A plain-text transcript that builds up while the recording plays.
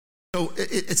so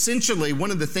essentially, one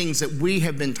of the things that we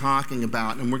have been talking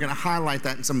about, and we're going to highlight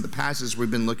that in some of the passages we've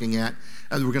been looking at,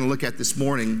 we're going to look at this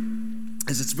morning,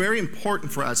 is it's very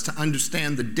important for us to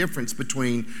understand the difference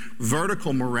between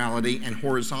vertical morality and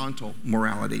horizontal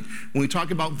morality. When we talk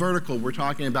about vertical, we're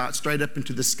talking about straight up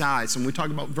into the sky. So when we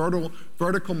talk about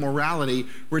vertical morality,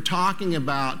 we're talking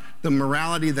about the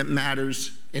morality that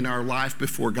matters in our life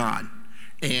before God.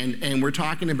 And we're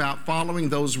talking about following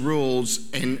those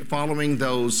rules and following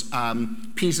those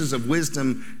pieces of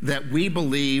wisdom that we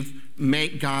believe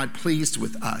make God pleased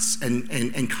with us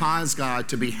and cause God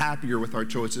to be happier with our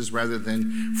choices rather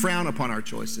than frown upon our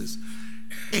choices.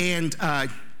 And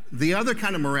the other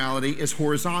kind of morality is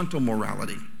horizontal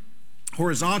morality.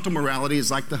 Horizontal morality is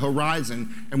like the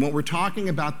horizon, and what we're talking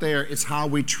about there is how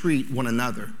we treat one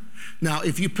another. Now,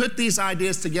 if you put these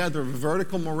ideas together of a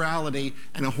vertical morality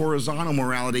and a horizontal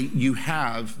morality, you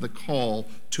have the call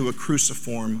to a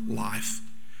cruciform life,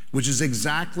 which is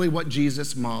exactly what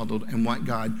Jesus modeled and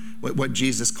what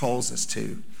Jesus calls us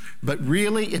to. But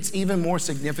really, it's even more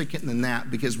significant than that,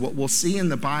 because what we'll see in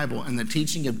the Bible and the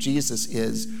teaching of Jesus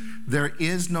is there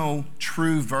is no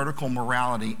true vertical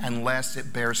morality unless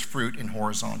it bears fruit in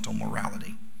horizontal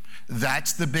morality.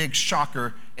 That's the big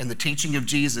shocker in the teaching of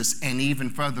Jesus, and even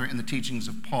further in the teachings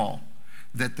of Paul,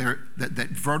 that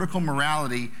vertical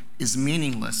morality is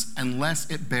meaningless unless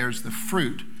it bears the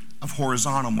fruit of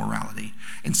horizontal morality.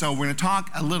 And so we're going to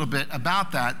talk a little bit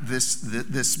about that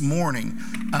this morning.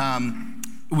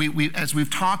 As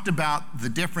we've talked about the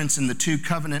difference in the two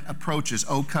covenant approaches,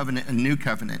 Old Covenant and New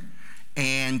Covenant,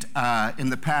 and in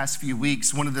the past few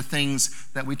weeks, one of the things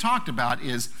that we talked about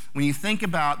is when you think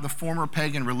about the former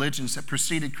pagan religions that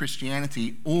preceded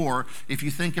Christianity, or if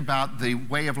you think about the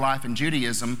way of life in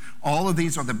Judaism, all of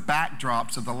these are the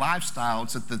backdrops of the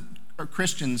lifestyles that the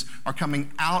Christians are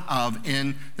coming out of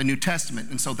in the New Testament.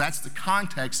 And so that's the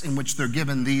context in which they're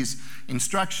given these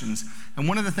instructions. And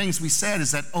one of the things we said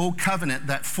is that Old Covenant,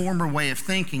 that former way of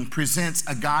thinking, presents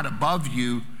a God above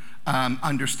you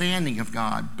understanding of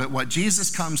God. But what Jesus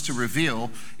comes to reveal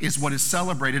is what is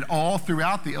celebrated all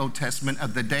throughout the Old Testament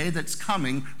of the day that's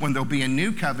coming when there'll be a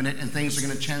new covenant and things are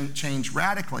going to change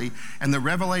radically. And the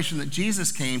revelation that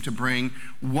Jesus came to bring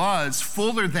was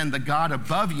fuller than the God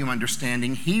above you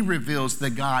understanding. He reveals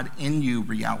the God in you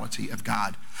reality of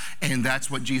God. And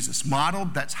that's what Jesus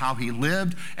modeled. That's how he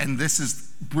lived. And this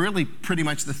is really pretty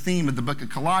much the theme of the book of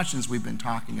Colossians we've been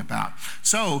talking about.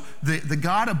 So the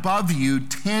God above you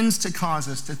tends to cause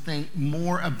us to think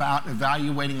more about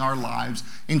evaluating our lives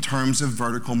in terms of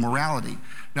vertical morality.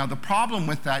 Now, the problem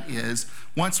with that is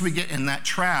once we get in that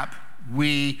trap,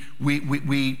 we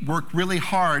work really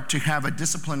hard to have a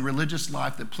disciplined religious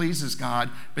life that pleases God,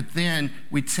 but then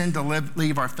we tend to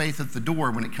leave our faith at the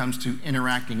door when it comes to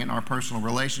interacting in our personal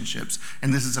relationships,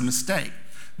 and this is a mistake.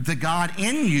 The God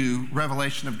in you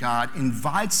revelation of God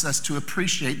invites us to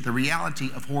appreciate the reality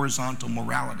of horizontal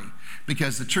morality,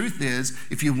 because the truth is,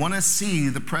 if you want to see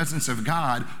the presence of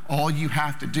God, all you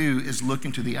have to do is look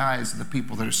into the eyes of the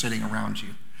people that are sitting around you,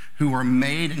 who are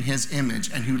made in his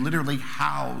image and who literally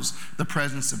house the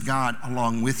presence of God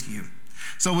along with you.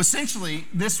 So essentially,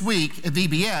 this week at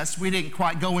VBS, we didn't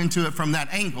quite go into it from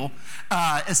that angle.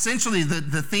 Essentially,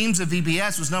 the themes of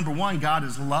VBS was, number one, God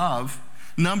is love.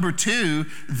 Number two,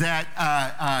 that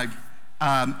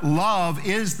love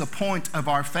is the point of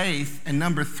our faith. And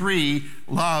number three,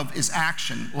 love is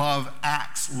action. Love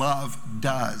acts, love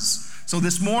does. So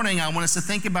this morning, I want us to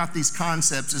think about these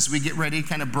concepts as we get ready to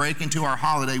kind of break into our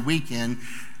holiday weekend.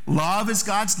 Love is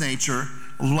God's nature.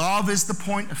 Love is the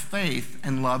point of faith,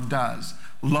 and love does.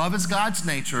 Love is God's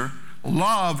nature.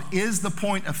 Love is the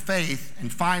point of faith. And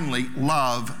finally,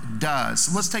 love does.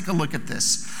 So let's take a look at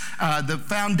this. The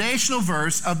foundational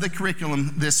verse of the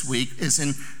curriculum this week is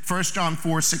in 1 John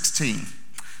 4:16.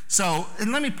 So,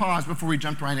 and let me pause before we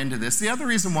jump right into this. The other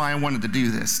reason why I wanted to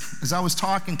do this is I was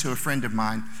talking to a friend of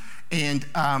mine, and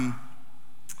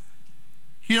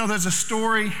there's a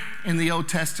story in the Old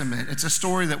Testament. It's a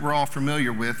story that we're all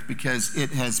familiar with because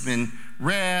it has been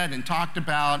read and talked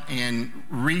about and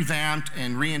revamped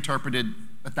and reinterpreted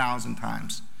 1,000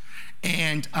 times.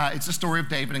 And it's the story of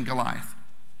David and Goliath.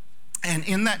 And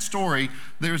in that story,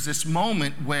 there's this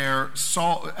moment where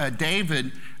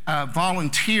David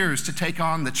volunteers to take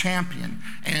on the champion.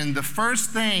 And the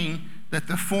first thing that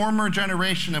the former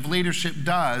generation of leadership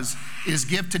does is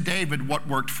give to David what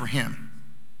worked for him.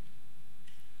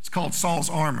 It's called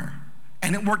Saul's armor.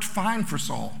 And it worked fine for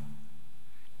Saul.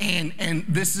 And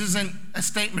this isn't a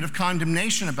statement of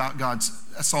condemnation about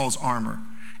Saul's armor.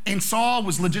 And Saul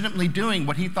was legitimately doing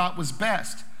what he thought was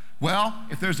best Well,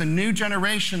 if there's a new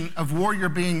generation of warrior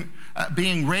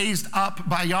being raised up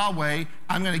by Yahweh,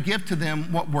 I'm going to give to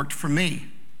them what worked for me.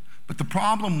 But the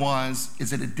problem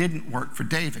is that it didn't work for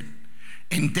David.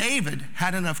 And David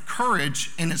had enough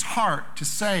courage in his heart to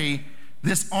say,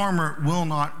 this armor will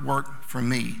not work for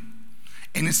me.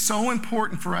 And it's so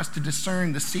important for us to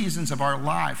discern the seasons of our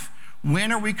life.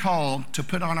 When are we called to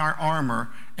put on our armor,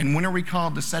 and when are we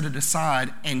called to set it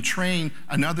aside and train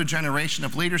another generation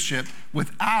of leadership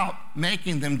without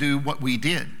making them do what we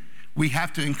did? We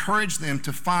have to encourage them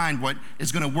to find what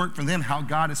is going to work for them, how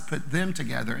God has put them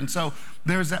together. And so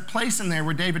there's that place in there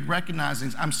where David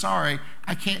recognizes, I'm sorry,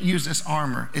 I can't use this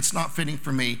armor. It's not fitting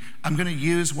for me. I'm going to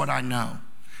use what I know.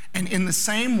 And in the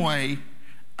same way,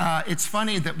 it's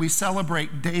funny that we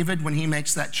celebrate David when he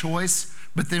makes that choice,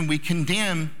 but then we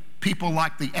condemn people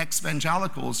like the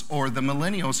ex-evangelicals or the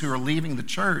millennials who are leaving the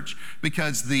church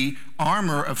because the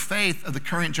armor of faith of the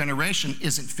current generation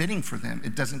isn't fitting for them.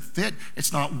 It doesn't fit.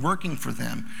 It's not working for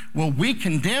them. Well, we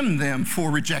condemn them for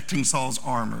rejecting Saul's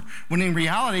armor, when in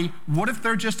reality, what if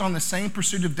they're just on the same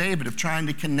pursuit of David, of trying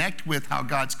to connect with how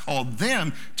God's called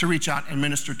them to reach out and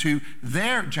minister to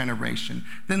their generation?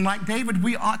 Then like David,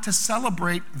 we ought to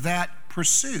celebrate that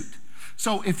pursuit.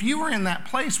 So if you are in that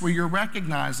place where you're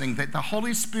recognizing that the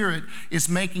Holy Spirit is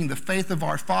making the faith of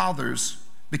our fathers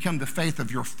become the faith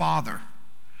of your Father,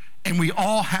 and we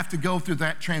all have to go through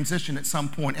that transition at some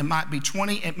point. It might be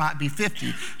 20, it might be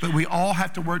 50, but we all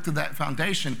have to work through that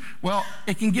foundation. Well,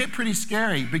 it can get pretty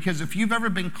scary, because if you've ever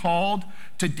been called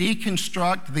to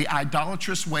deconstruct the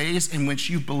idolatrous ways in which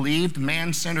you believed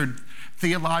man-centered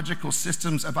theological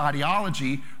systems of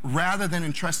ideology, rather than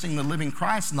entrusting the living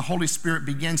Christ, and the Holy Spirit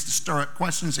begins to stir up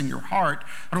questions in your heart.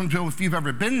 I don't know if you've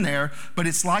ever been there, but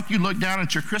it's like you look down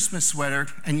at your Christmas sweater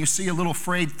and you see a little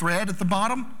frayed thread at the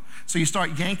bottom. So you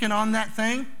start yanking on that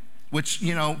thing, which,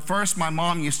 first my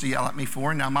mom used to yell at me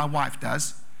for, now my wife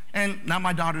does, and now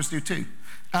my daughters do too.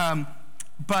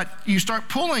 But you start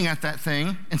pulling at that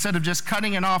thing instead of just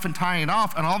cutting it off and tying it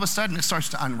off, and all of a sudden it starts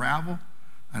to unravel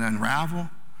and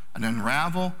unravel and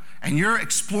unravel, and you're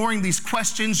exploring these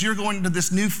questions. You're going into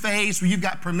this new phase where you've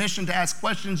got permission to ask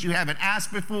questions you haven't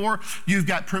asked before. You've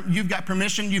got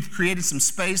permission. You've created some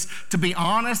space to be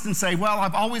honest and say, well,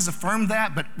 I've always affirmed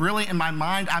that, but really in my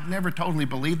mind, I've never totally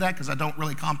believed that because I don't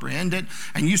really comprehend it.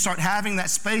 And you start having that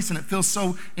space, and it feels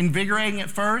so invigorating at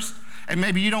first. And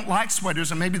maybe you don't like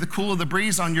sweaters, and maybe the cool of the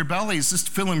breeze on your belly is just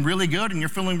feeling really good, and you're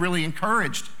feeling really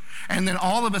encouraged. And then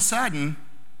all of a sudden,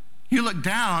 you look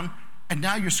down, and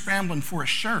now you're scrambling for a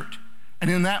shirt. And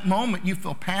in that moment, you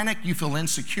feel panic, you feel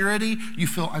insecurity, you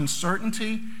feel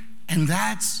uncertainty, and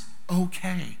that's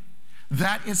okay.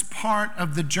 That is part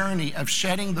of the journey of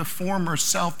shedding the former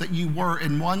self that you were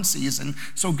in one season,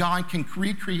 so God can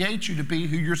recreate you to be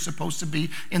who you're supposed to be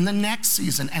in the next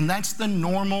season. And that's the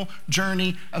normal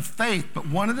journey of faith. But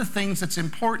one of the things that's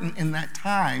important in that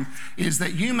time is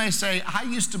that you may say, I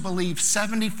used to believe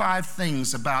 75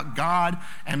 things about God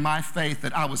and my faith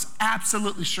that I was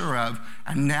absolutely sure of,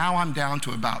 and now I'm down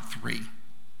to about 3.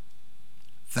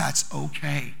 That's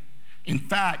okay. In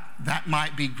fact, that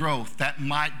might be growth. That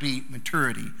might be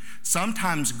maturity.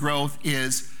 Sometimes growth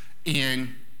is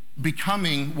in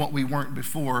becoming what we weren't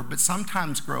before, but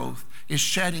sometimes growth is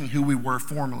shedding who we were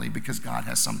formerly because God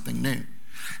has something new.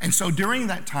 And so during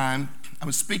that time, I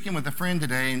was speaking with a friend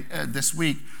today, this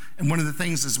week, and one of the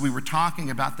things as we were talking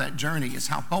about that journey is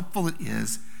how helpful it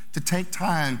is to take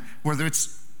time, whether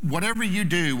it's whatever you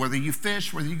do, whether you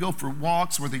fish, whether you go for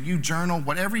walks, whether you journal,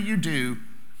 whatever you do,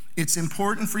 it's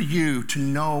important for you to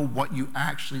know what you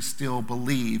actually still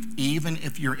believe, even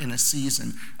if you're in a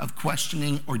season of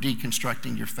questioning or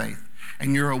deconstructing your faith.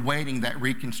 And you're awaiting that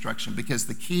reconstruction, because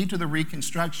the key to the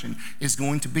reconstruction is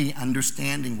going to be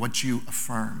understanding what you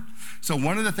affirm. So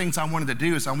one of the things I wanted to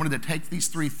do is I wanted to take these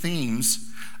 3 themes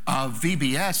of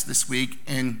VBS this week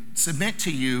and submit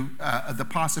to you the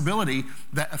possibility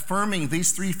that affirming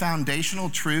these 3 foundational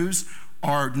truths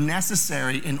are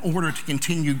necessary in order to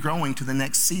continue growing to the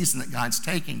next season that God's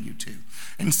taking you to.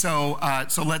 And so,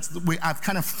 I've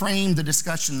kind of framed the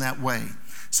discussion that way.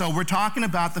 So we're talking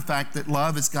about the fact that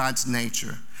love is God's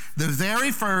nature. The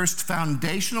very first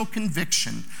foundational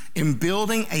conviction in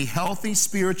building a healthy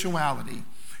spirituality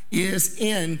is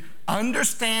in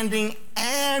understanding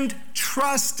and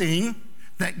trusting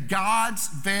that God's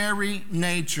very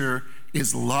nature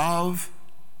is love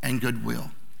and goodwill.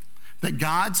 That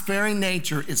God's very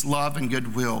nature is love and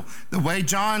goodwill. The way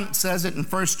John says it in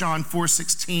 1 John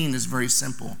 4:16 is very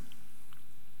simple.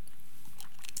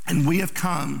 And we have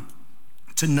come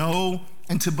to know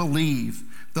and to believe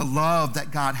the love that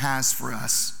God has for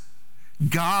us.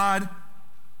 God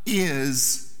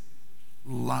is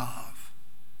love.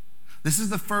 This is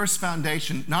the first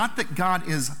foundation. Not that God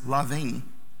is loving,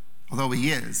 although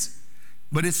he is,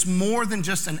 but it's more than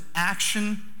just an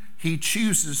action he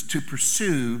chooses to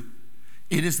pursue.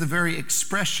 It is the very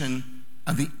expression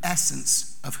of the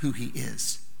essence of who he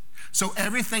is. So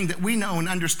everything that we know and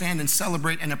understand and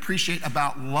celebrate and appreciate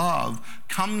about love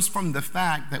comes from the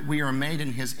fact that we are made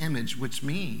in his image, which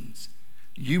means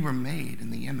you were made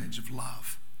in the image of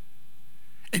love.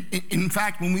 In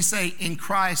fact, when we say in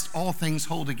Christ all things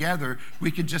hold together, we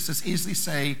could just as easily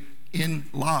say in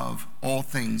love all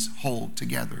things hold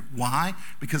together. Why?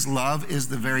 Because love is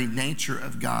the very nature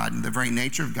of God, and the very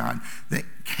nature of God that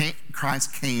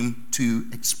Christ came to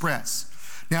express.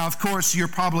 Now, of course, you're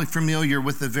probably familiar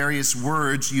with the various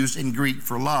words used in Greek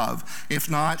for love. If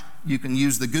not, you can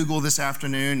use the Google this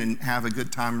afternoon and have a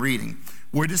good time reading.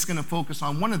 We're just going to focus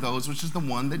on one of those, which is the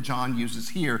one that John uses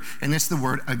here, and it's the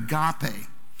word agape.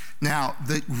 Now,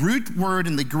 the root word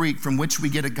in the Greek from which we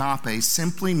get agape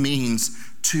simply means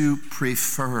to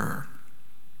prefer.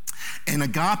 And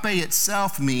agape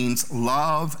itself means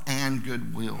love and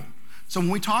goodwill. So when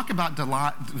we talk about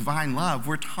divine love,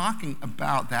 we're talking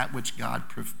about that which God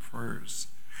prefers,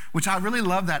 which I really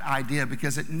love that idea,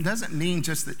 because it doesn't mean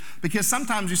just that, because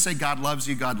sometimes you say God loves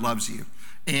you, God loves you.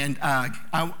 And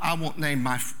I won't name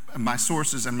my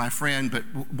sources and my friend, but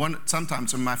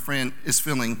sometimes when my friend is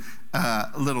feeling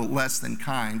a little less than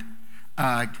kind,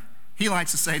 he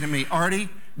likes to say to me, Artie,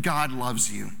 God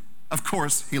loves you. Of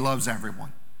course, he loves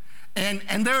everyone.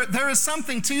 And there is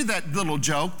something to that little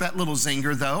joke, that little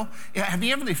zinger, though. Have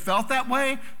you ever really felt that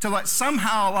way? To like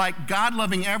somehow like God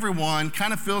loving everyone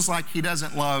kind of feels like he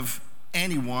doesn't love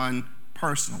anyone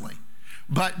personally.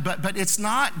 But it's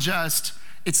not just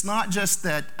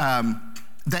that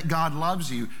that God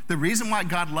loves you. The reason why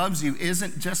God loves you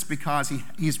isn't just because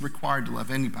he's required to love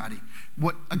anybody.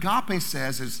 What agape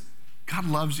says is God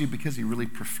loves you because he really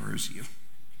prefers you.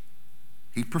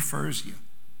 He prefers you.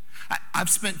 I've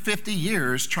spent 50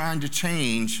 years trying to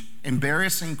change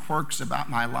embarrassing quirks about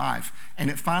my life, and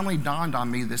it finally dawned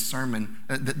on me this sermon,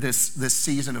 this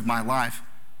season of my life.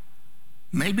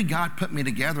 Maybe God put me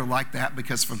together like that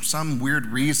because for some weird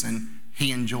reason,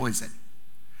 he enjoys it.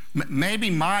 Maybe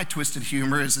my twisted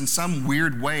humor is in some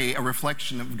weird way a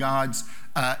reflection of God's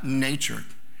nature.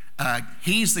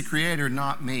 He's the creator,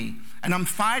 not me. And I'm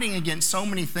fighting against so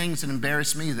many things that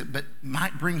embarrass me but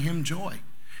might bring him joy.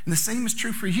 And the same is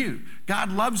true for you.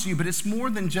 God loves you, but it's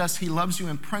more than just he loves you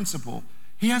in principle.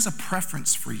 He has a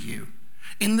preference for you.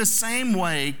 In the same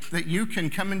way that you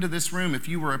can come into this room, if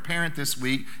you were a parent this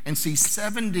week, and see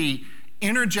 70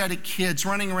 energetic kids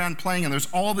running around playing, and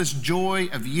there's all this joy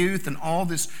of youth and all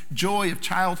this joy of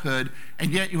childhood,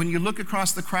 and yet when you look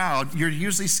across the crowd, you're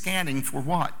usually scanning for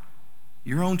what?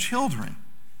 Your own children.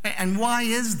 And why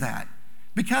is that?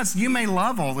 Because you may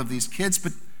love all of these kids,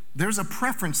 but there's a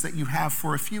preference that you have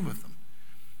for a few of them.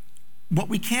 What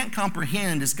we can't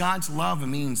comprehend is God's love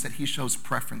means that he shows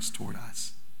preference toward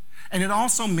us. And it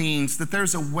also means that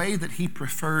there's a way that he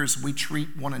prefers we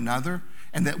treat one another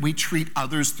and that we treat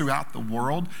others throughout the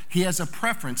world. He has a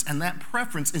preference, and that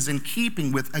preference is in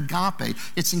keeping with agape.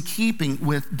 It's in keeping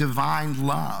with divine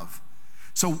love.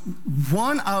 So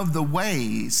one of the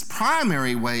ways,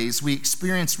 primary ways we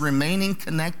experience remaining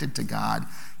connected to God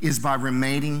is by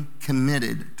remaining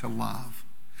committed to love.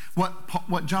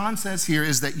 What John says here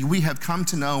is that we have come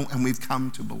to know and we've come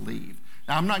to believe.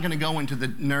 Now, I'm not going to go into the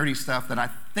nerdy stuff that I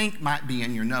think might be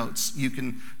in your notes. You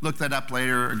can look that up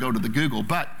later or go to the Google.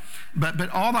 But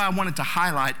all that I wanted to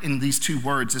highlight in these two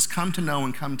words is come to know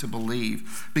and come to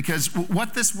believe. Because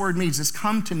what this word means is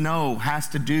come to know has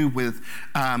to do with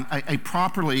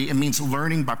it means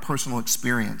learning by personal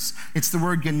experience. It's the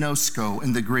word gnosko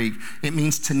in the Greek. It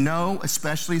means to know,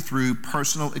 especially through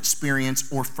personal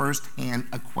experience or firsthand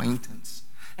acquaintance.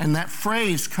 And that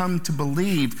phrase, come to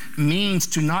believe, means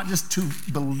to not just to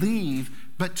believe,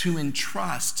 but to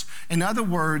entrust. In other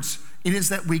words, it is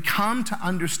that we come to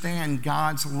understand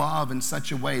God's love in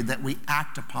such a way that we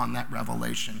act upon that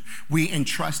revelation. We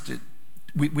entrust it.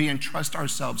 We entrust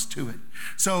ourselves to it.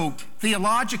 So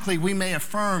theologically, we may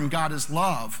affirm God is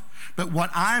love, but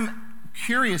what I'm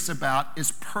curious about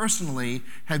is personally,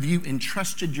 have you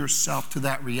entrusted yourself to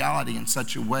that reality in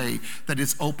such a way that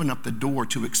it's opened up the door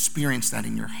to experience that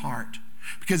in your heart?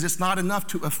 Because it's not enough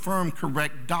to affirm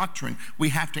correct doctrine. We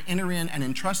have to enter in and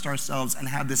entrust ourselves and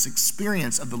have this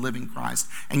experience of the living Christ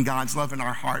and God's love in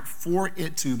our heart for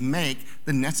it to make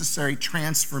the necessary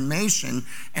transformation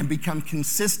and become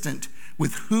consistent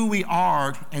with who we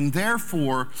are, and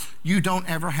therefore you don't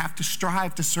ever have to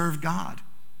strive to serve God.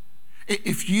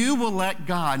 If you will let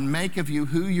God make of you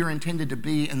who you're intended to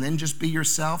be and then just be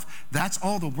yourself, that's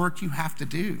all the work you have to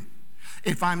do.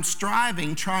 If I'm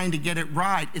striving, trying to get it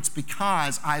right, it's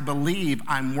because I believe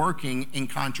I'm working in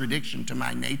contradiction to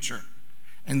my nature.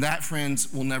 And that,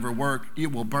 friends, will never work.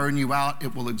 It will burn you out.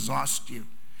 It will exhaust you.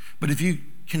 But if you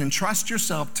can entrust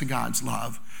yourself to God's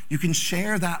love, you can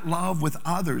share that love with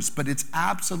others, but it's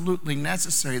absolutely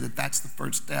necessary that that's the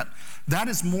first step. That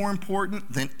is more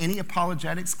important than any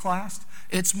apologetics class.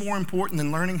 It's more important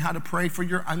than learning how to pray for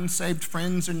your unsaved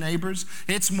friends or neighbors.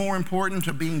 It's more important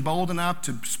to being bold enough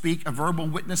to speak a verbal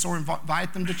witness or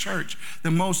invite them to church.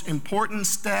 The most important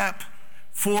step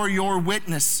for your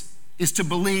witness is to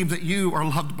believe that you are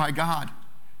loved by God.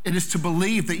 It is to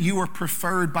believe that you are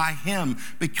preferred by Him,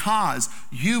 because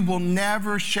you will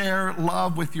never share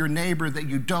love with your neighbor that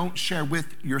you don't share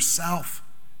with yourself.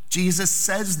 Jesus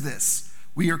says this.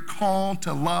 We are called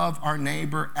to love our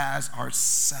neighbor as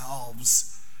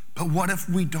ourselves. But what if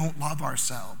we don't love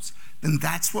ourselves? Then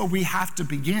that's where we have to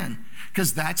begin,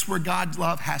 because that's where God's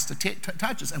love has to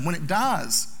touch us. And when it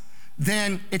does,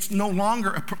 then it's no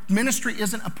longer, ministry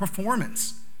isn't a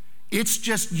performance. It's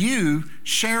just you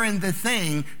sharing the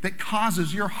thing that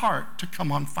causes your heart to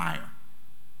come on fire.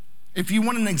 If you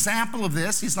want an example of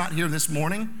this, he's not here this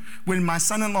morning. When my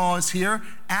son-in-law is here,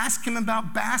 ask him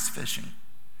about bass fishing.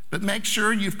 But make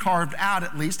sure you've carved out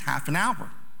at least half an hour,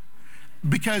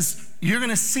 because you're going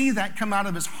to see that come out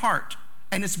of his heart.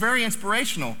 And it's very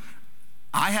inspirational.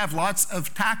 I have lots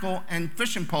of tackle and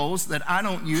fishing poles that I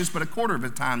don't use but a quarter of the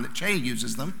time that Che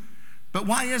uses them. But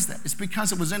why is that? It's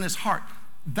because it was in his heart.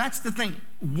 That's the thing.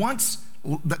 Once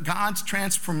God's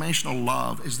transformational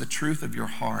love is the truth of your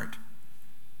heart,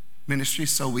 ministry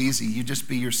is so easy. You just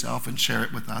be yourself and share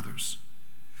it with others.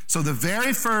 So the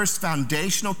very first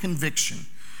foundational conviction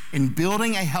in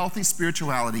building a healthy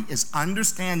spirituality is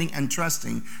understanding and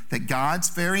trusting that God's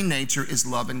very nature is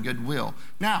love and goodwill.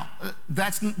 Now,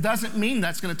 that doesn't mean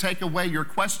that's going to take away your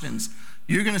questions.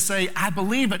 You're going to say, I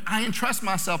believe it. I entrust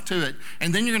myself to it.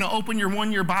 And then you're going to open your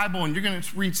one-year Bible and you're going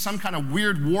to read some kind of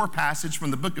weird war passage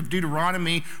from the book of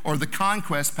Deuteronomy or the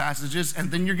conquest passages,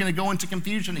 and then you're going to go into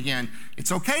confusion again.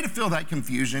 It's okay to feel that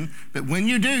confusion, but when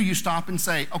you do, you stop and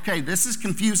say, okay, this is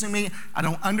confusing me. I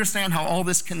don't understand how all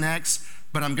this connects,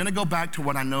 but I'm going to go back to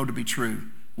what I know to be true,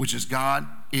 which is God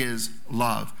is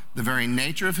love. The very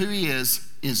nature of who He is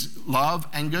love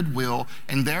and goodwill,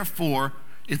 and therefore,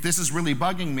 if this is really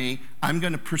bugging me, I'm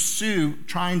going to pursue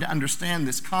trying to understand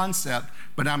this concept,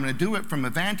 but I'm going to do it from a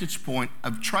vantage point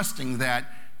of trusting that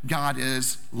God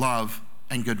is love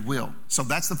and goodwill. So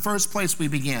that's the first place we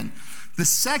begin. The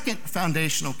second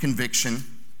foundational conviction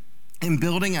in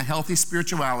building a healthy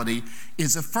spirituality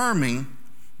is affirming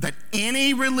that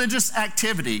any religious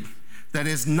activity that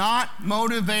is not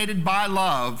motivated by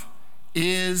love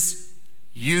is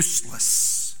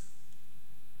useless.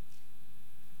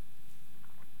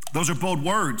 Those are bold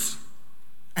words,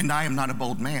 and I am not a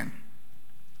bold man.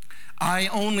 I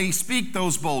only speak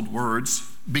those bold words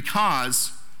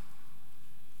because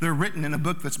they're written in a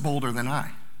book that's bolder than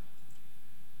I.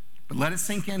 But let it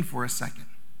sink in for a second.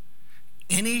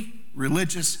 Any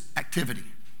religious activity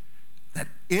that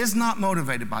is not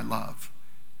motivated by love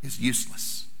is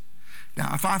useless.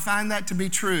 Now, if I find that to be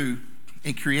true,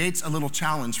 it creates a little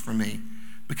challenge for me,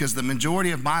 because the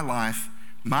majority of my life,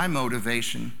 my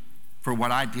motivation for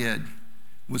what I did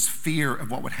was fear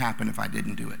of what would happen if I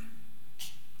didn't do it.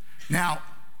 Now,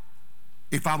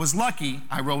 if I was lucky,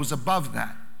 I rose above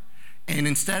that. And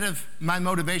instead of my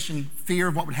motivation, fear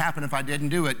of what would happen if I didn't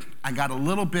do it, I got a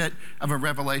little bit of a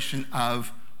revelation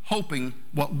of hoping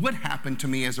what would happen to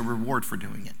me as a reward for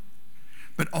doing it.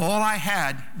 But all I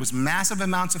had was massive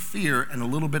amounts of fear and a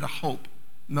little bit of hope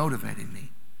motivating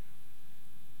me.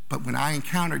 But when I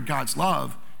encountered God's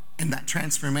love and that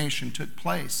transformation took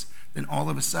place, then all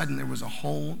of a sudden there was a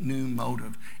whole new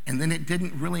motive. And then it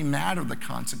didn't really matter the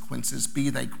consequences, be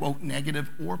they, quote, negative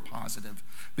or positive,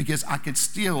 because I could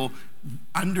still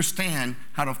understand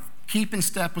how to keep in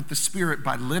step with the Spirit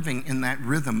by living in that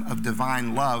rhythm of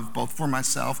divine love, both for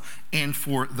myself and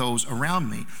for those around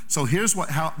me. So here's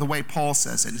the way Paul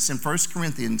says it. It's in 1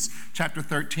 Corinthians chapter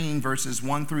 13, verses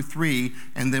 1 through 3,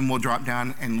 and then we'll drop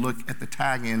down and look at the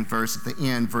tag-in verse at the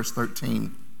end, verse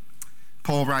 13.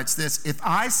 Paul writes this: if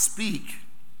I speak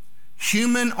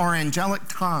human or angelic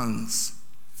tongues,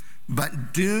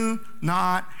 but do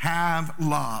not have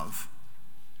love,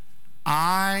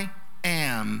 I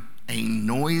am a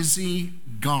noisy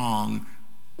gong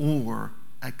or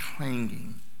a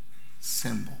clanging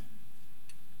cymbal.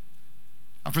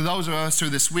 Now, for those of us who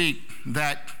this week,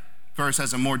 that verse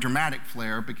has a more dramatic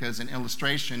flair, because in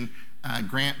illustration,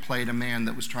 Grant played a man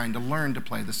that was trying to learn to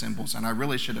play the cymbals, and I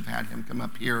really should have had him come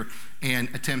up here and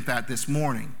attempt that this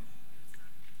morning.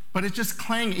 But it's just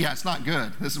clanging. Yeah, it's not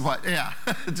good. This is what, yeah.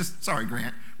 Just, sorry,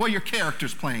 Grant. Well, your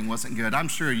character's playing wasn't good. I'm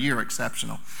sure you're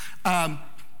exceptional.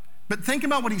 But think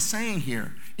about what he's saying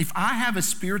here. If I have a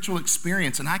spiritual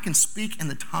experience and I can speak in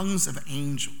the tongues of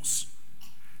angels,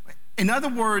 in other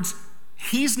words,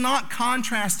 he's not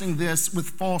contrasting this with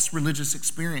false religious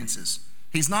experiences.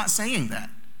 He's not saying that.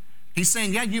 He's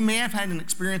saying, yeah, you may have had an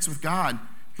experience with God,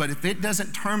 but if it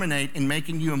doesn't terminate in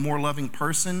making you a more loving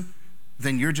person,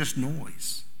 then you're just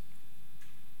noise.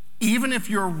 Even if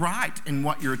you're right in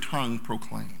what your tongue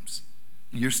proclaims,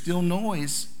 you're still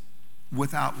noise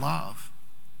without love.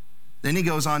 Then he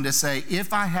goes on to say,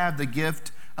 if I have the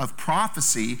gift of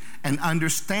prophecy and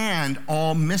understand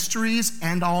all mysteries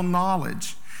and all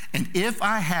knowledge, and if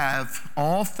I have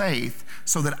all faith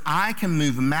so that I can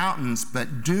move mountains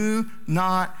but do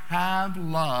not have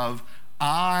love,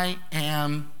 I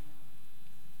am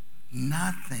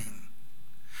nothing.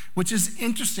 Which is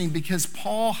interesting because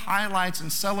Paul highlights and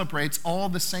celebrates all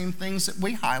the same things that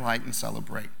we highlight and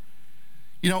celebrate.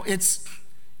 You know, it's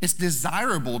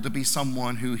desirable to be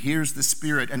someone who hears the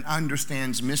Spirit and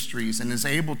understands mysteries and is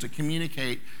able to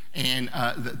communicate and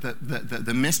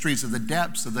the mysteries of the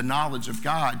depths of the knowledge of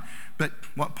God. But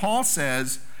what Paul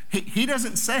says, he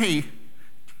doesn't say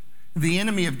the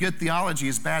enemy of good theology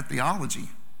is bad theology.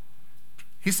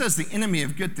 He says the enemy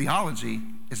of good theology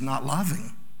is not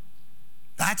loving.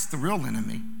 That's the real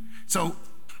enemy. So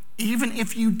even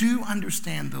if you do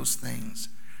understand those things,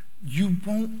 you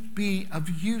won't be of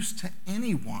use to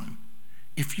anyone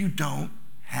if you don't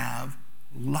have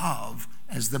love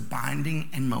as the binding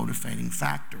and motivating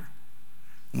factor.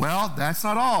 Well, that's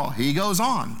not all. He goes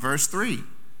on, verse 3.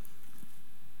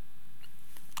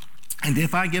 And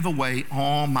if I give away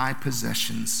all my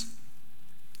possessions,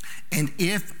 and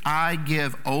if I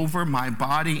give over my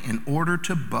body in order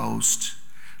to boast,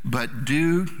 but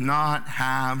do not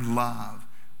have love,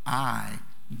 I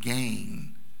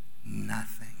gain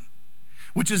nothing.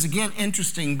 Which is, again,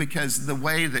 interesting because the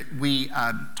way that we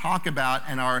talk about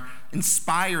and are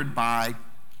inspired by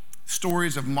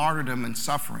stories of martyrdom and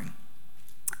suffering.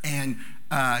 And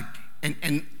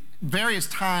various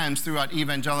times throughout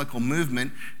evangelical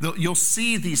movement, you'll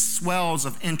see these swells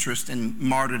of interest in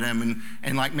martyrdom,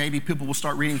 and like maybe people will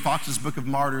start reading Fox's Book of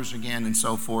Martyrs again and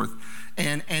so forth.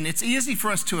 And it's easy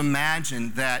for us to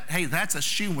imagine that, hey, that's a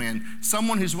shoo-in.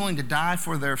 Someone who's willing to die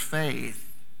for their faith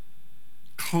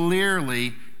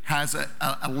clearly has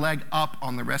a leg up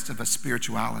on the rest of us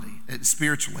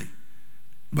spiritually.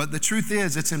 But the truth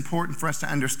is, it's important for us to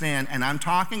understand, and I'm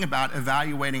talking about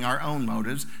evaluating our own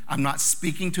motives. I'm not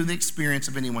speaking to the experience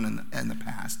of anyone in the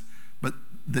past. But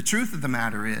the truth of the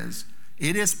matter is,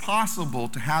 it is possible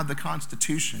to have the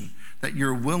constitution that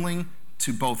you're willing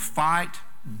to both fight,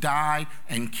 die,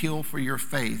 and kill for your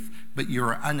faith, but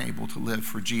you're unable to live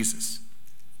for Jesus.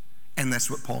 And that's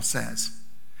what Paul says.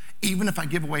 Even if I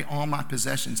give away all my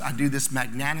possessions, I do this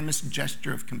magnanimous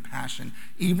gesture of compassion,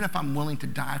 even if I'm willing to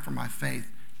die for my faith,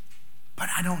 but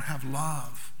I don't have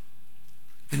love,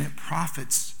 then it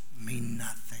profits me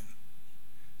nothing.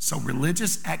 So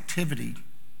religious activity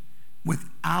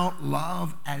without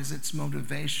love as its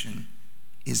motivation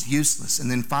is useless.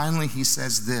 And then finally he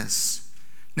says this,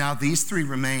 now these three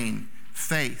remain,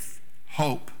 faith,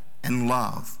 hope, and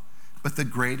love, but the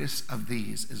greatest of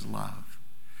these is love.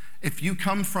 If you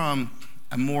come from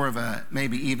a more of a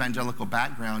maybe evangelical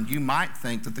background, you might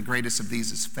think that the greatest of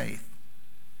these is faith,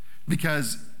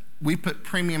 because we put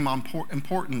premium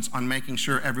importance on making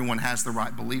sure everyone has the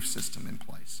right belief system in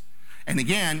place. And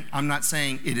again, I'm not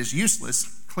saying it is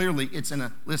useless. Clearly, it's in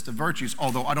a list of virtues,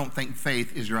 although I don't think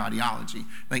faith is your ideology.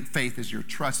 I think faith is your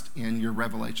trust in your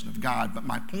revelation of God. But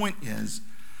my point is,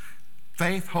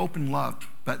 faith, hope, and love,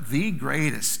 but the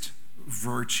greatest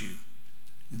virtue,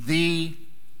 the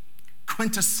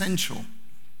quintessential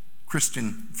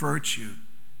Christian virtue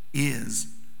is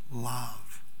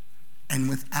love. And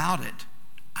without it,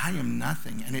 I am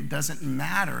nothing. And it doesn't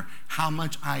matter how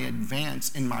much I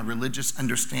advance in my religious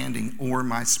understanding or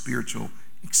my spiritual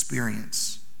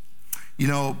experience. You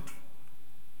know,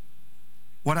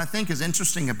 what I think is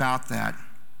interesting about that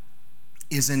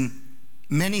is in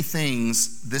many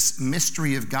things, this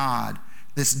mystery of God,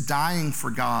 this dying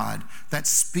for God, that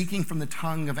speaking from the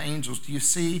tongue of angels. Do you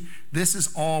see? This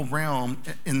is all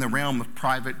in the realm of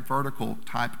private vertical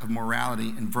type of morality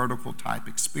and vertical type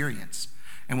experience.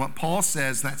 And what Paul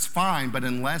says, that's fine, but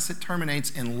unless it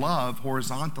terminates in love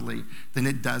horizontally, then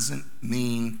it doesn't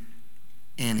mean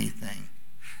anything.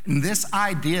 And this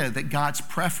idea that God's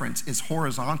preference is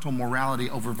horizontal morality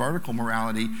over vertical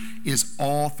morality is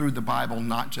all through the Bible,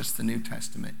 not just the New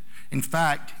Testament. In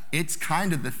fact, it's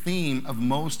kind of the theme of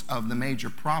most of the major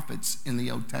prophets in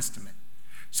the Old Testament.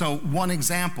 So one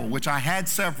example, which I had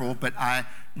several, but I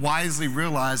wisely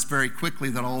realized very quickly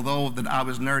that although that I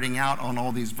was nerding out on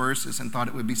all these verses and thought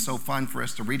it would be so fun for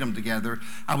us to read them together,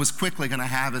 I was quickly going to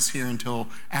have us here until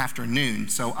afternoon.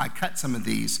 So I cut some of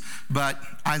these. But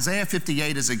Isaiah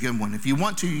 58 is a good one. If you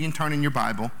want to, you can turn in your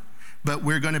Bible. But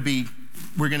we're going to be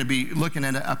looking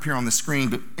at it up here on the screen.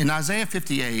 But in Isaiah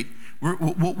 58,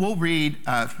 we'll read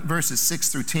verses 6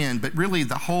 through 10, but really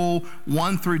the whole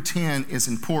 1 through 10 is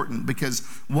important, because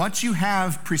what you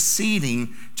have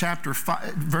preceding chapter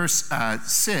 5, verse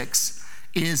 6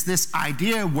 is this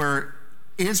idea where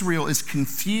Israel is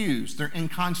confused. They're in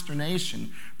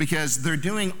consternation because they're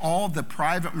doing all the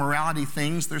private morality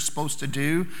things they're supposed to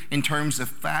do in terms of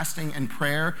fasting and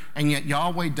prayer, and yet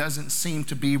Yahweh doesn't seem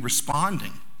to be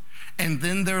responding. And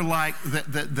then they're like,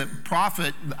 the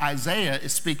prophet Isaiah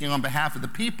is speaking on behalf of the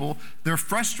people. They're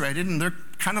frustrated and they're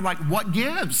kind of like, what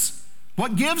gives?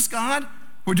 What gives, God?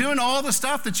 We're doing all the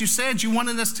stuff that you said you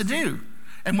wanted us to do.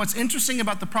 And what's interesting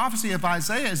about the prophecy of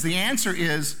Isaiah is the answer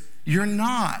is, you're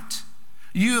not.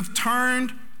 You have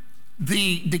turned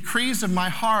the decrees of my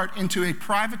heart into a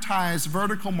privatized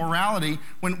vertical morality,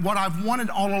 when what I've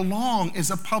wanted all along is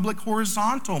a public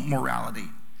horizontal morality.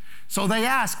 So they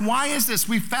ask, why is this?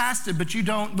 We fasted, but you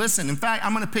don't listen. In fact,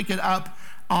 I'm going to pick it up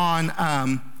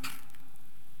on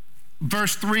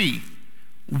verse 3.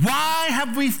 Why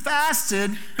have we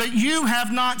fasted, but you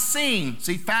have not seen?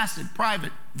 See, fasted,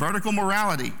 private, vertical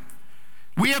morality.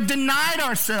 We have denied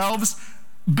ourselves,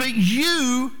 but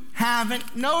you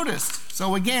haven't noticed.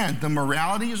 So again, the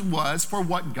morality was for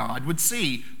what God would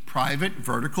see, private,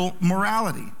 vertical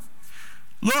morality.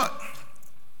 Look.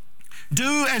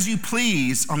 Do as you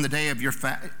please on the day of your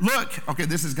fast. Look, okay,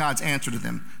 this is God's answer to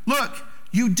them. Look,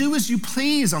 you do as you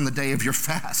please on the day of your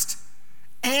fast.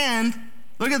 And,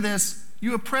 look at this,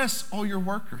 you oppress all your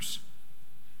workers.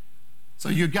 So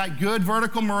you've got good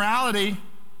vertical morality,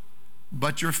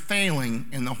 but you're failing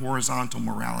in the horizontal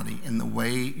morality, in the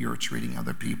way you're treating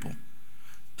other people.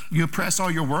 You oppress all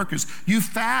your workers. You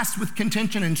fast with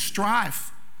contention and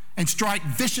strife, and strike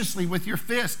viciously with your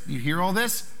fist. You hear all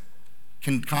this?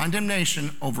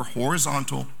 Condemnation over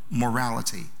horizontal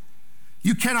morality.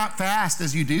 You cannot fast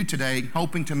as you do today,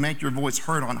 hoping to make your voice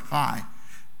heard on high.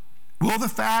 Will the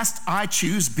fast I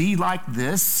choose be like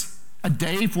this? A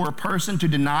day for a person to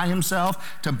deny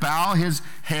himself, to bow his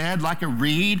head like a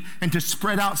reed, and to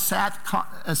spread out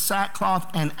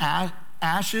sackcloth and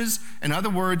ashes? In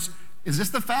other words, is this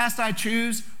the fast I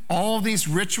choose? All these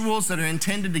rituals that are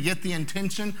intended to get the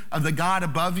attention of the God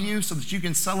above you so that you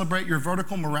can celebrate your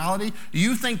vertical morality? Do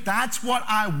you think that's what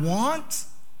I want?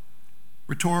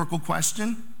 Rhetorical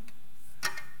question.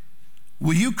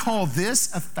 Will you call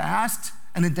this a fast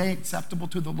and a day acceptable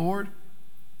to the Lord?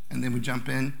 And then we jump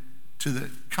in to the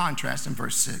contrast in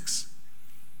verse 6.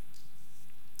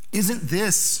 Isn't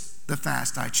this the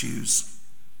fast I choose?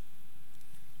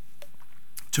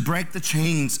 To break the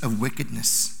chains of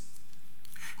wickedness,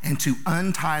 and to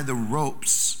untie the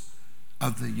ropes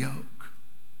of the yoke,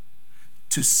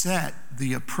 to set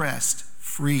the oppressed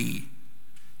free,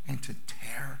 and to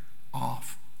tear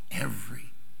off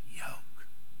every yoke.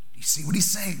 You see what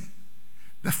he's saying?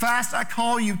 The fast I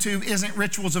call you to isn't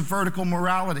rituals of vertical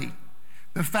morality.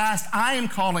 The fast I am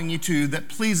calling you to that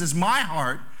pleases my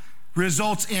heart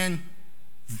results in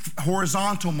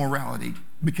horizontal morality,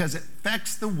 because it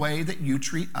affects the way that you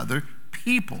treat other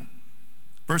people.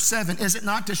 Verse 7, is it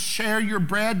not to share your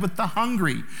bread with the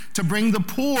hungry, to bring the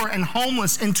poor and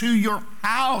homeless into your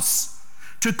house,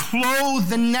 to clothe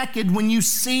the naked when you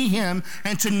see him,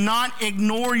 and to not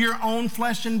ignore your own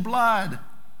flesh and blood?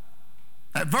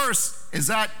 That verse, is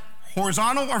that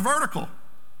horizontal or vertical?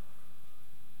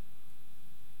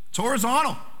 It's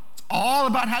horizontal. It's all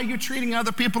about how you're treating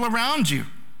other people around you.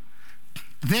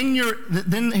 Then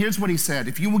here's what he said.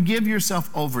 If you will give yourself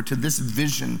over to this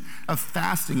vision of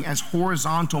fasting as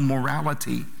horizontal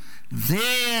morality,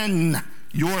 then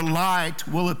your light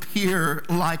will appear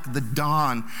like the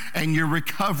dawn, and your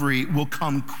recovery will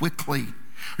come quickly.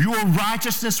 Your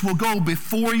righteousness will go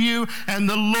before you, and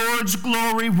the Lord's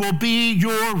glory will be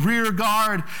your rear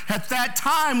guard. At that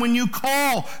time, when you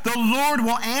call, the Lord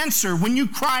will answer. When you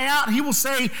cry out, he will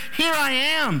say, here I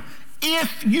am.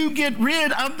 If you get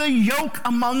rid of the yoke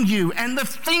among you, and the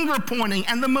finger pointing,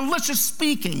 and the malicious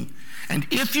speaking, and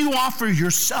if you offer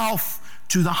yourself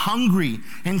to the hungry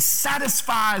and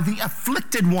satisfy the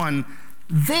afflicted one,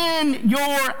 then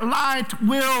your light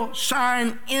will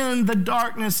shine in the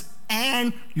darkness,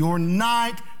 and your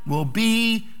night will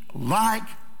be like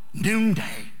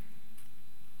noonday.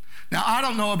 Now, I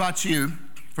don't know about you.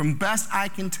 From best I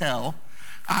can tell,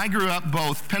 I grew up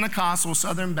both Pentecostal,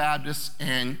 Southern Baptist,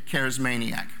 and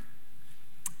Charismaniac.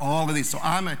 All of these. So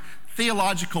I'm a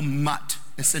theological mutt,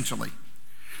 essentially.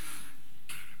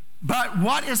 But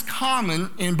what is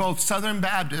common in both Southern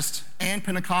Baptist and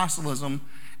Pentecostalism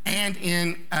and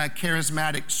in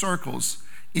charismatic circles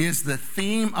is the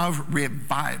theme of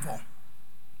revival.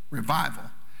 Revival.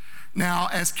 Now,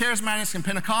 as charismatics and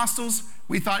Pentecostals,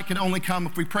 we thought it could only come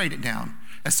if we prayed it down.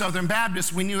 As Southern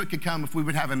Baptists, we knew it could come if we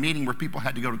would have a meeting where people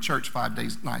had to go to church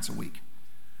 5 nights a week.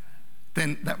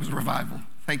 Then that was revival.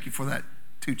 Thank you for that,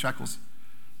 2 chuckles.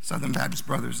 Southern Baptist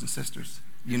brothers and sisters,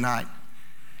 unite.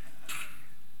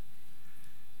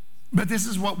 But this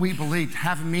is what we believe: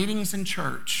 have meetings in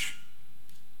church,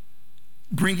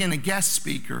 bring in a guest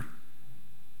speaker,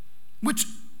 which,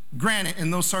 granted, in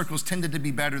those circles tended to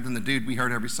be better than the dude we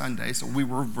heard every Sunday, so we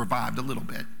were revived a little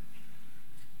bit.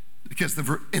 Because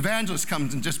the evangelist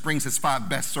comes and just brings his 5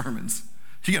 best sermons.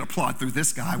 You got to plod through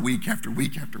this guy week after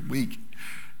week after week.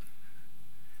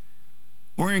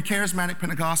 Or in charismatic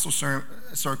Pentecostal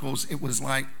circles, it was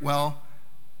like, well,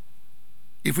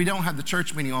 if we don't have the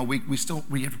church meeting all week,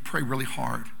 we have to pray really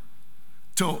hard.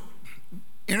 So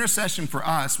intercession for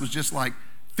us was just like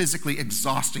physically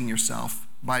exhausting yourself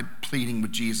by pleading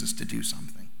with Jesus to do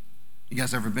something. You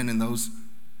guys ever been in those?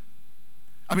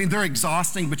 I mean, they're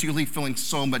exhausting, but you leave feeling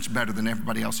so much better than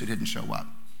everybody else who didn't show up.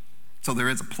 So there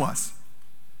is a plus.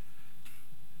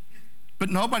 But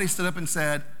nobody stood up and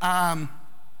said,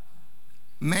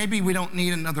 maybe we don't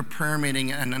need another prayer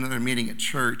meeting and another meeting at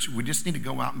church. We just need to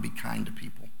go out and be kind to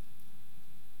people.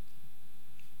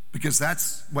 Because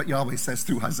that's what Yahweh says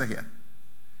through Isaiah.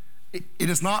 It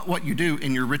is not what you do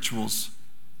in your rituals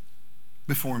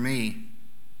before me.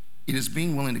 It is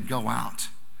being willing to go out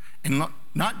and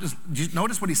not just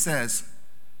notice what he says,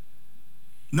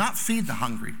 not feed the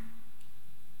hungry,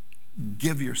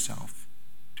 give yourself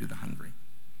to the hungry.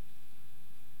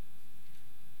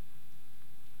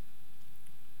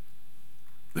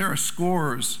 There are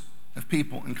scores of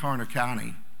people in Carter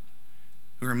County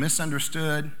who are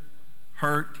misunderstood,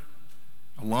 hurt,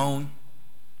 alone.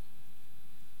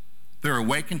 They're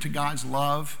awakened to God's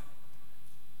love,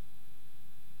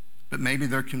 but maybe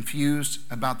they're confused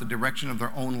about the direction of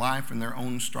their own life and their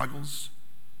own struggles.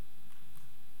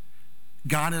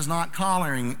 God is not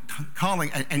calling,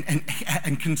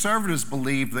 and conservatives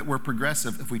believe that we're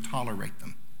progressive if we tolerate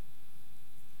them.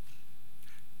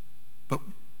 But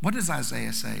what does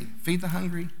Isaiah say? Feed the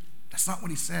hungry? That's not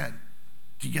what he said.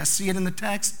 Do you guys see it in the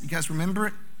text? You guys remember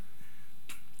it?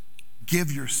 Give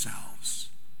yourselves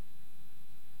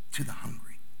to the hungry.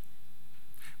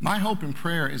 My hope and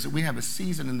prayer is that we have a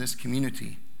season in this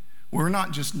community where we're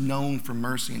not just known for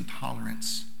mercy and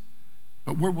tolerance,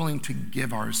 but we're willing to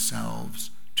give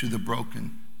ourselves to the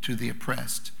broken, to the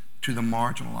oppressed, to the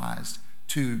marginalized,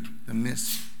 to the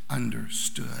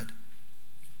misunderstood.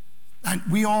 And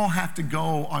we all have to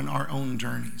go on our own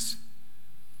journeys.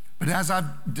 But as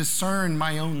I've discerned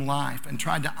my own life and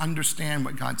tried to understand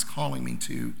what God's calling me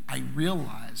to, I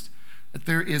realized that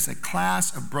there is a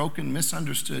class of broken,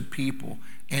 misunderstood people.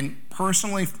 And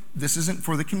personally, this isn't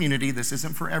for the community, this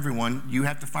isn't for everyone. You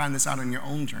have to find this out on your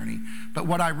own journey. But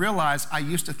what I realized, I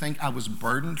used to think I was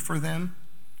burdened for them.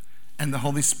 And the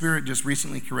Holy Spirit just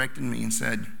recently corrected me and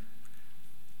said,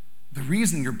 the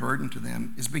reason you're burdened to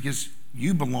them is because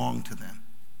you belong to them.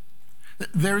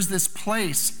 There's this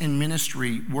place in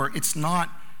ministry where it's not,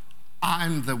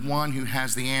 I'm the one who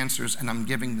has the answers and I'm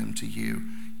giving them to you.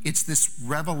 It's this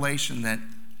revelation that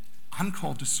I'm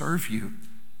called to serve you.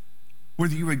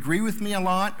 Whether you agree with me a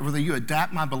lot, or whether you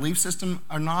adapt my belief system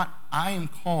or not, I am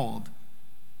called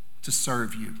to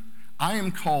serve you. I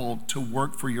am called to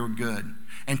work for your good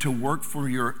and to work for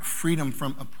your freedom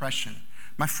from oppression.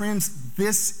 My friends,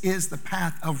 this is the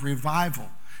path of revival.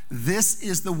 This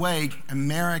is the way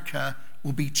America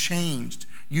will be changed.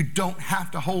 You don't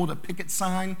have to hold a picket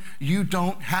sign. You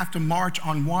don't have to march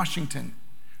on Washington.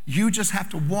 You just have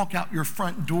to walk out your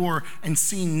front door and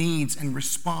see needs and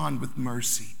respond with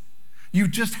mercy. You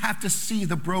just have to see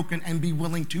the broken and be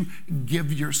willing to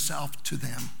give yourself to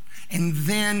them. And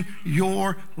then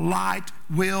your light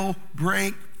will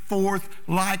break forth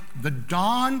like the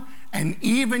dawn, and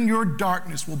even your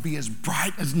darkness will be as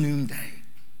bright as noonday.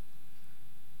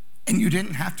 And you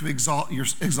didn't have to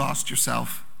exhaust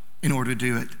yourself in order to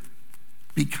do it.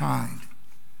 Be kind.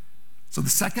 So the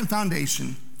second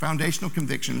foundational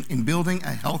conviction in building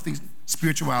a healthy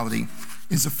spirituality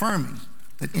is affirming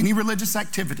that any religious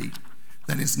activity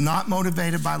that is not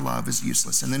motivated by love is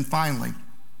useless. And then finally,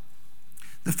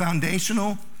 The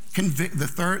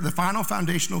final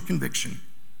foundational conviction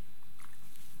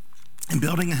in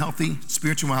building a healthy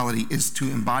spirituality is to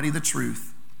embody the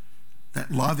truth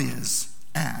that love is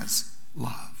as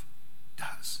love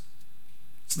does.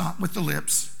 It's not with the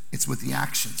lips, it's with the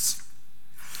actions.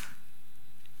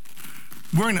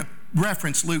 We're going to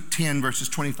reference Luke 10, verses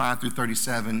 25 through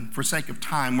 37. For sake of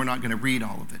time, we're not going to read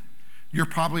all of it. You're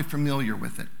probably familiar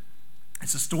with it.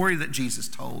 It's a story that Jesus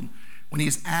told when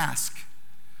he's asked,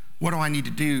 what do I need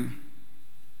to do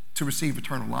to receive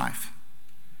eternal life?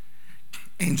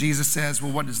 And Jesus says,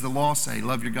 well, what does the law say?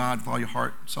 Love your God with all your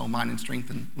heart, soul, mind, and strength,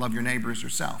 and love your neighbor as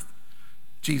yourself.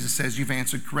 Jesus says, you've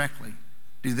answered correctly.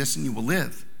 Do this and you will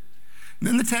live. And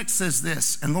then the text says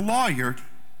this, and the lawyer,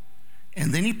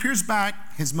 and then he peers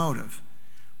back his motive,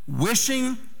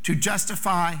 wishing to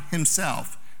justify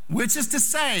himself, which is to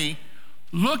say,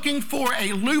 looking for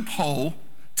a loophole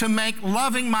to make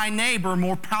loving my neighbor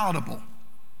more palatable.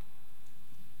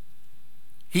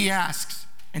 He asks,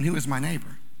 and who is my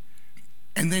neighbor?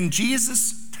 And then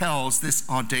Jesus tells this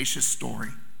audacious story.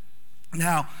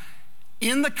 Now,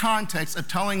 in the context of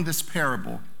telling this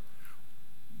parable,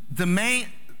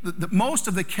 most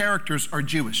of the characters are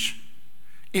Jewish.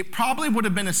 It probably would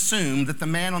have been assumed that the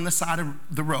man on the side of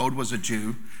the road was a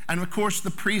Jew, and of course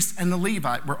the priest and the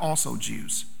Levite were also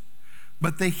Jews.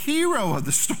 But the hero of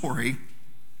the story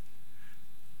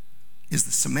is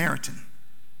the Samaritan.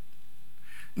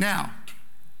 Now,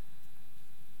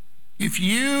 if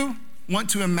you want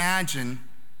to imagine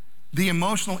the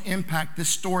emotional impact this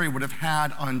story would have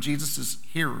had on Jesus'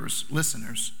 hearers,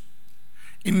 listeners,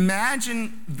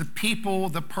 imagine the people,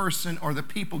 the person, or the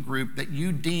people group that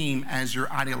you deem as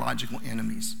your ideological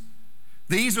enemies.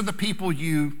 These are the people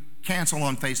you cancel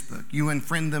on Facebook. You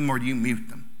unfriend them or you mute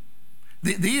them.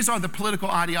 These are the political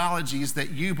ideologies that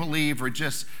you believe are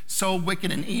just so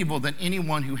wicked and evil that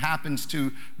anyone who happens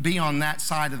to be on that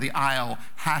side of the aisle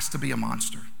has to be a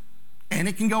monster. And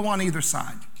it can go on either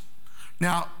side.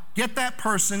 Now, get that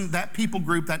person, that people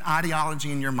group, that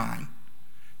ideology in your mind.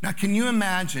 Now, can you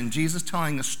imagine Jesus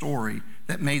telling a story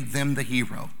that made them the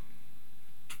hero?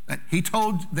 That he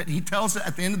tells it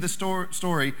at the end of the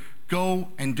story, go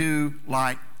and do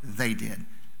like they did.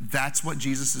 That's what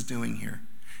Jesus is doing here.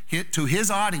 To his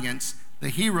audience, the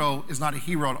hero is not a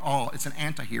hero at all. It's an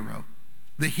anti-hero.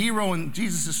 The hero in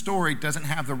Jesus' story doesn't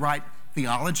have the right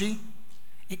theology.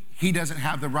 He doesn't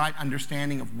have the right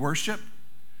understanding of worship.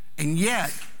 And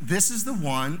yet, this is the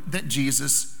one that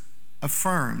Jesus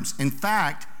affirms. In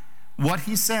fact, what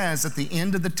he says at the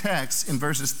end of the text in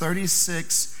verses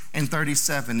 36 and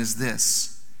 37 is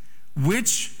this: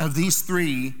 which of these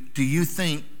three do you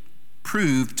think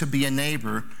proved to be a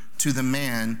neighbor to the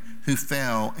man who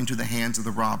fell into the hands of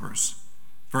the robbers?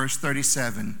 Verse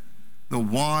 37, the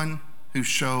one who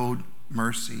showed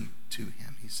mercy to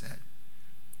him, he said.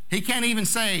 He can't even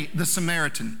say the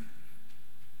Samaritan.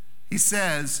 He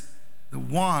says the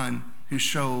one who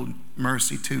showed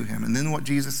mercy to him. And then what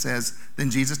Jesus says, then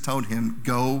Jesus told him,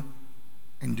 go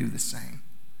and do the same.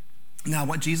 Now,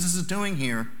 what Jesus is doing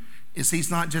here is he's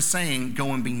not just saying, go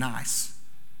and be nice.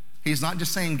 He's not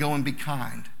just saying, go and be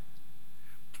kind.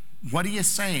 What he is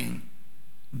saying,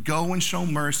 go and show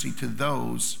mercy to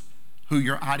those who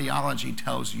your ideology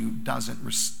tells you doesn't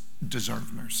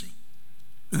deserve mercy.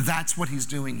 That's what he's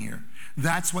doing here.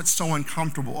 That's what's so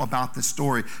uncomfortable about this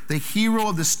story. The hero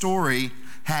of the story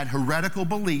had heretical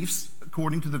beliefs,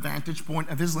 according to the vantage point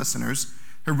of his listeners,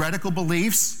 heretical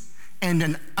beliefs and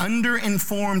an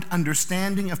underinformed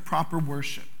understanding of proper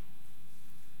worship.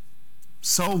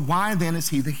 So why then is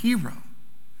he the hero?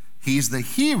 He's the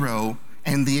hero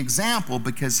and the example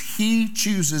because he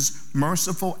chooses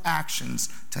merciful actions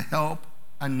to help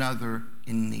another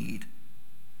in need.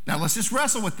 Now let's just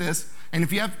wrestle with this. And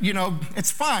if you have,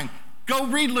 it's fine. Go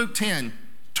read Luke 10.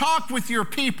 Talk with your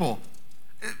people.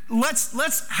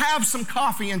 Let's have some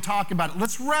coffee and talk about it.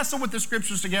 Let's wrestle with the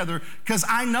scriptures together, because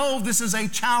I know this is a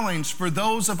challenge for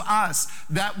those of us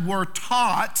that were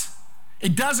taught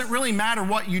it doesn't really matter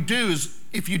what you do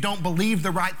if you don't believe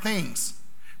the right things.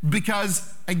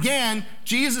 Because again,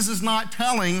 Jesus is not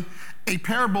telling a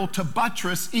parable to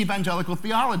buttress evangelical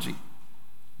theology.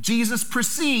 Jesus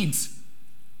precedes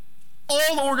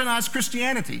all organized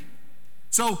Christianity.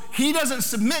 So he doesn't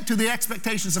submit to the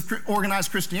expectations of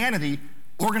organized Christianity.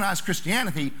 Organized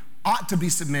Christianity ought to be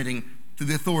submitting to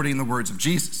the authority and the words of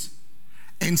Jesus.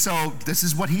 And so this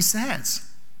is what he says.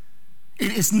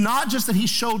 It is not just that he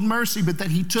showed mercy, but that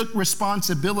he took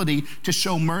responsibility to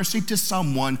show mercy to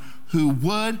someone who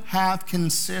would have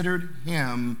considered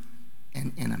him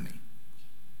an enemy.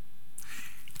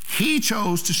 He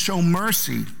chose to show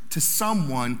mercy to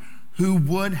someone who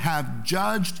would have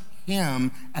judged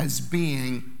him as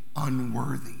being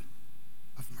unworthy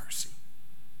of mercy.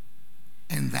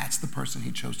 And that's the person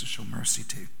he chose to show mercy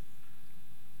to.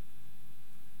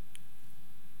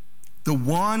 The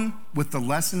one with the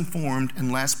less informed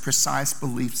and less precise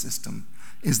belief system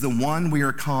is the one we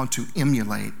are called to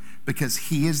emulate, because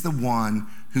he is the one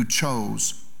who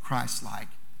chose Christ-like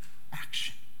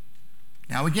action.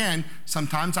 Now again,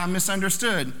 sometimes I'm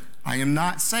misunderstood. I am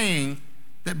not saying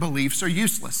that beliefs are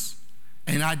useless.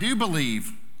 And I do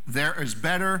believe there is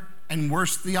better and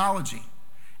worse theology.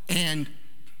 And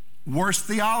worse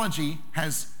theology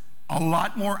has a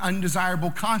lot more undesirable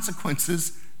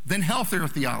consequences than healthier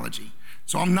theology.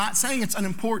 So I'm not saying it's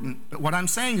unimportant, but what I'm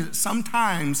saying is that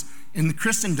sometimes in the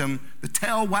Christendom, the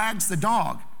tail wags the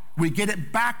dog. We get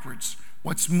it backwards.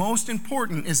 What's most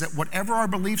important is that whatever our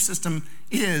belief system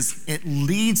is, it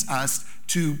leads us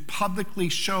to publicly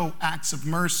show acts of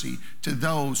mercy to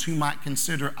those who might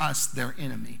consider us their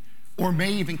enemy, or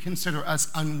may even consider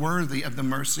us unworthy of the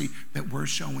mercy that we're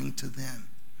showing to them.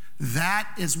 That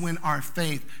is when our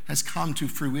faith has come to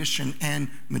fruition and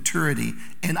maturity.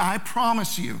 And I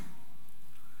promise you,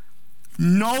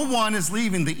 no one is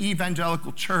leaving the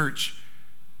evangelical church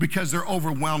because they're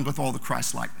overwhelmed with all the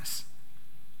Christ-likeness.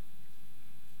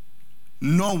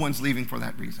 No one's leaving for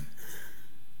that reason.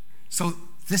 So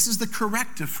this is the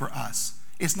corrective for us.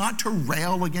 It's not to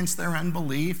rail against their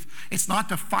unbelief. It's not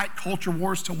to fight culture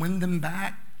wars to win them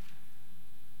back.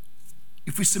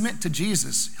 If we submit to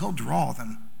Jesus, he'll draw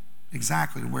them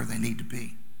exactly to where they need to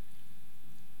be.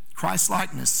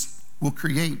 Christ-likeness will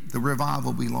create the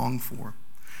revival we long for.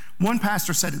 One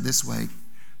pastor said it this way: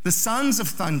 the sons of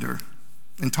thunder,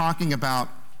 in talking about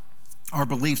our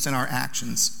beliefs and our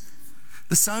actions,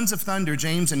 the sons of thunder,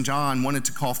 James and John, wanted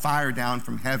to call fire down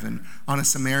from heaven on a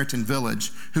Samaritan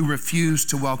village who refused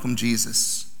to welcome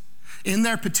Jesus. In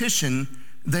their petition,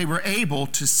 they were able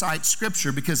to cite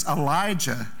scripture because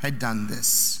Elijah had done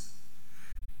this.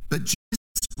 But Jesus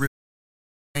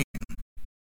replied,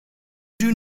 "Do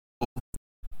you know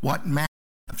what manner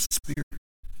of spirit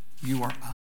you are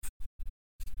of?"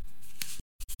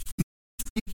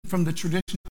 From the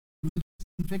tradition of religious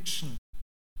conviction.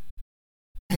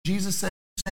 And Jesus said,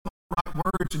 "You're saying all the right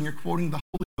words and you're quoting the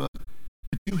Holy Book,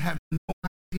 but you have no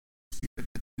idea the spirit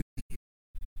that you need."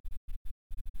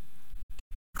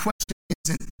 The question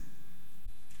isn't,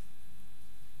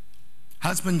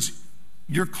 husbands,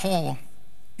 your call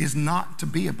is not to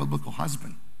be a biblical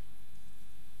husband.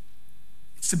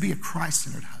 It's to be a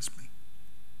Christ-centered husband.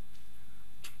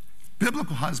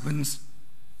 Biblical husbands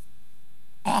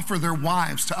offer their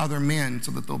wives to other men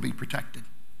so that they'll be protected.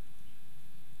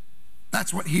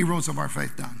 That's what heroes of our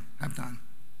faith have done.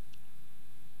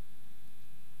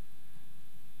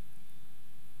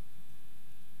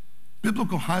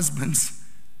 Biblical husbands,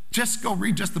 just go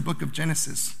read just the book of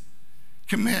Genesis,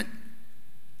 commit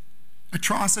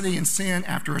atrocity and sin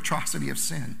after atrocity of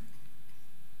sin.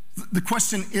 The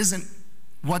question isn't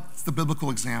what's the biblical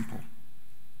example.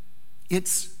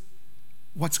 It's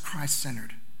what's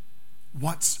Christ-centered.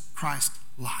 What's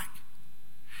Christ-like?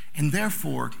 And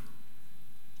therefore,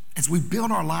 as we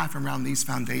build our life around these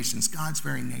foundations, God's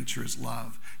very nature is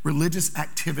love. Religious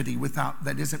activity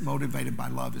that isn't motivated by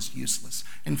love is useless.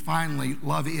 And finally,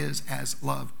 love is as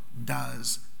love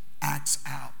does, acts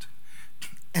out.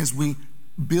 As we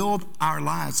build our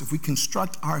lives, if we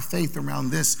construct our faith around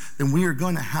this, then we are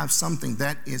going to have something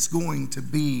that is going to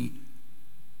be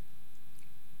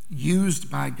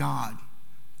used by God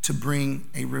to bring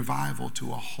a revival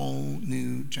to a whole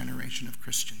new generation of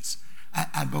Christians.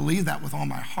 I believe that with all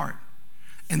my heart.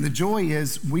 And the joy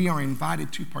is we are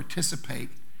invited to participate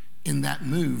in that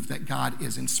move that God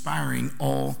is inspiring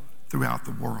all throughout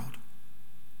the world.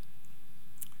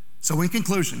 So in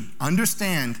conclusion,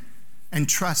 understand and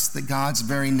trust that God's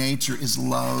very nature is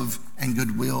love and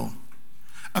goodwill.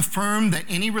 Affirm that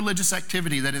any religious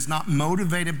activity that is not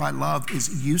motivated by love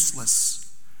is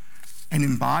useless. And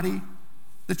embody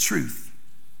the truth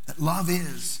that love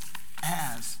is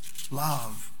as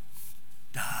love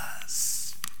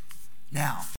does. Now,